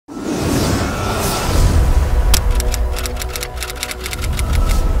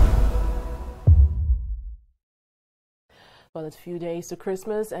Well, it's few days to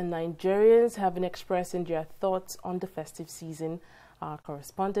Christmas, and Nigerians have been expressing their thoughts on the festive season. Our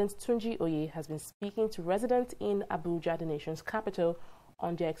correspondent Tunji Oye has been speaking to residents in Abuja, the nation's capital,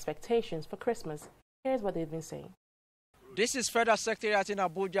 on their expectations for Christmas. Here's what they've been saying. This is Federal Secretariat in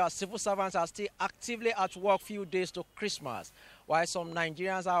Abuja. Civil servants are still actively at work few days to Christmas. While some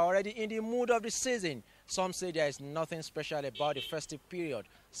Nigerians are already in the mood of the season, some say there is nothing special about the festive period,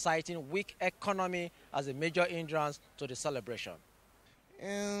 citing weak economy as a major hindrance to the celebration.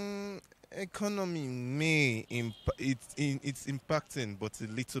 Economy may it's impacting, but a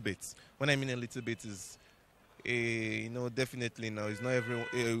little bit. When I mean a little bit is, definitely now it's not everyone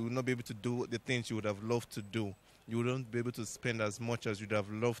will not be able to do the things you would have loved to do. You wouldn't be able to spend as much as you'd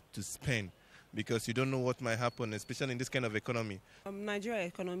have loved to spend because you don't know what might happen, especially in this kind of economy. Nigeria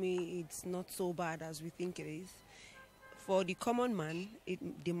economy, it's not so bad as we think it is. For the common man,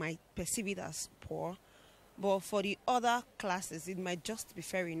 they might perceive it as poor, but for the other classes, it might just be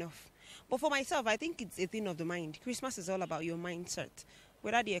fair enough. But for myself, I think it's a thing of the mind. Christmas is all about your mindset.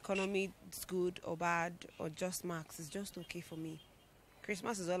 Whether the economy is good or bad or just marks, it's just okay for me.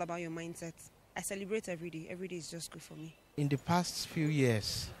 Christmas is all about your mindset. I celebrate every day. Every day is just good for me. In the past few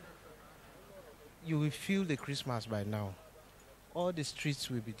years, you will feel the Christmas by now. All the streets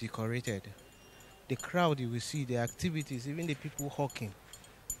will be decorated. The crowd you will see, the activities, even the people hawking.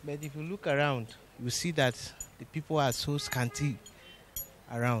 But if you look around, you will see that the people are so scanty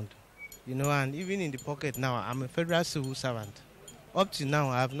around. And even in the pocket now, I'm a federal civil servant. Up to now,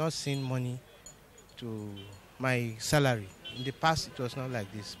 I have not seen money to my salary. In the past, it was not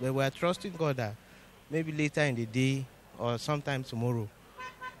like this. But we are trusting God that maybe later in the day or sometime tomorrow,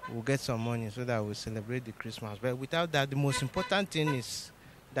 we'll get some money so that we'll celebrate the Christmas. But without that, the most important thing is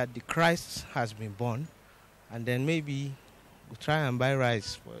that the Christ has been born. And then maybe we'll try and buy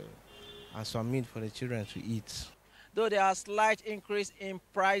rice and some meat for the children to eat. Though there are slight increase in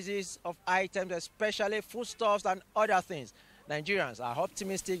prices of items, especially foodstuffs and other things, Nigerians are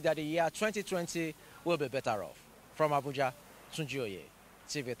optimistic that the year 2020 will be better off. From Abuja, Tunji Oye,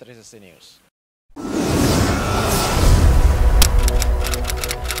 TV 360 News.